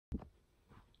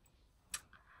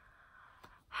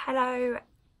Hello,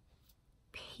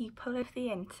 people of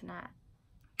the internet.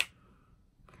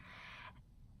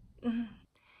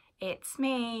 It's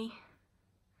me,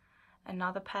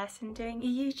 another person doing a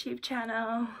YouTube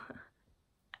channel.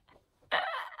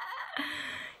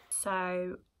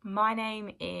 So, my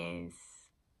name is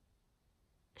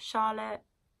Charlotte.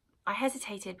 I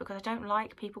hesitated because I don't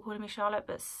like people calling me Charlotte,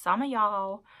 but some of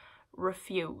y'all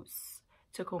refuse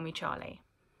to call me Charlie.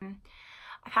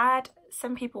 I've had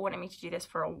some people wanting me to do this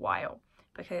for a while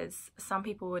because some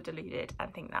people were deluded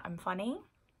and think that I'm funny.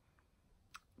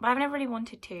 But I've never really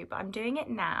wanted to, but I'm doing it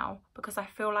now because I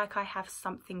feel like I have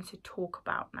something to talk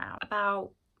about now.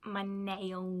 About my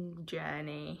nail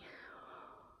journey.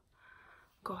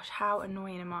 Gosh, how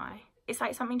annoying am I? It's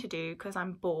like something to do because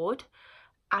I'm bored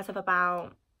as of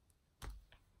about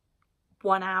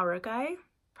 1 hour ago,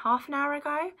 half an hour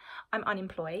ago. I'm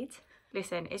unemployed.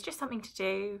 Listen, it's just something to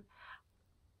do.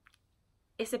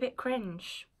 It's a bit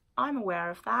cringe. I'm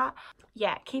aware of that.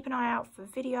 Yeah, keep an eye out for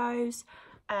videos.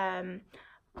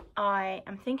 I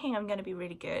am thinking I'm going to be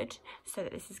really good, so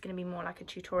that this is going to be more like a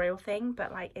tutorial thing,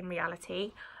 but like in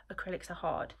reality, acrylics are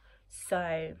hard,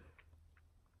 so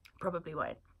probably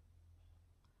won't.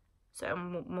 So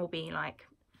I'm more being like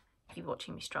you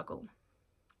watching me struggle,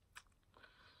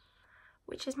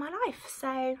 which is my life.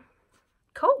 So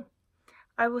cool.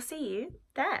 I will see you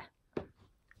there.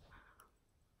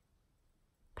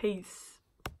 Peace.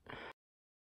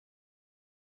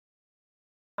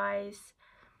 Guys.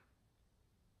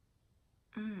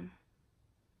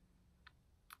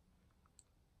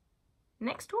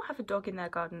 Next door have a dog in their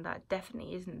garden that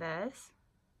definitely isn't theirs.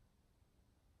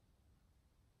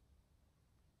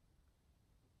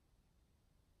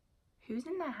 Who's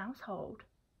in their household?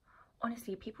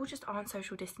 Honestly, people just aren't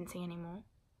social distancing anymore.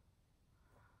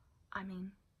 I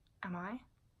mean, am I?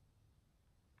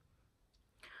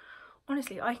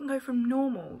 Honestly, I can go from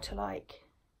normal to like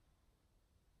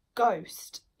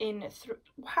ghost in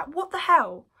what the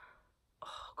hell?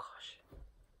 Oh gosh.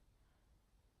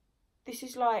 This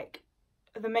is like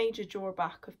the major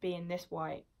drawback of being this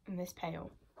white and this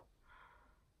pale.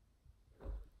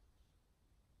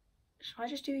 Should I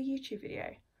just do a YouTube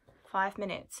video? 5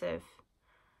 minutes of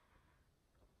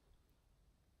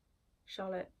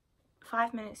Charlotte.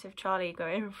 5 minutes of Charlie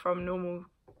going from normal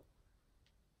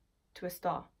to a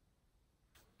star.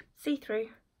 See-through.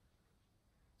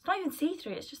 It's not even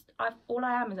see-through, it's just all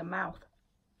I am is a mouth.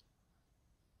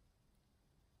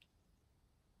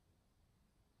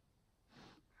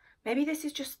 Maybe this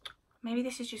is just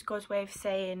God's way of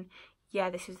saying,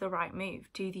 yeah, this is the right move.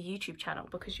 Do the YouTube channel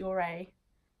because you're a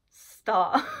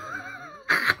star.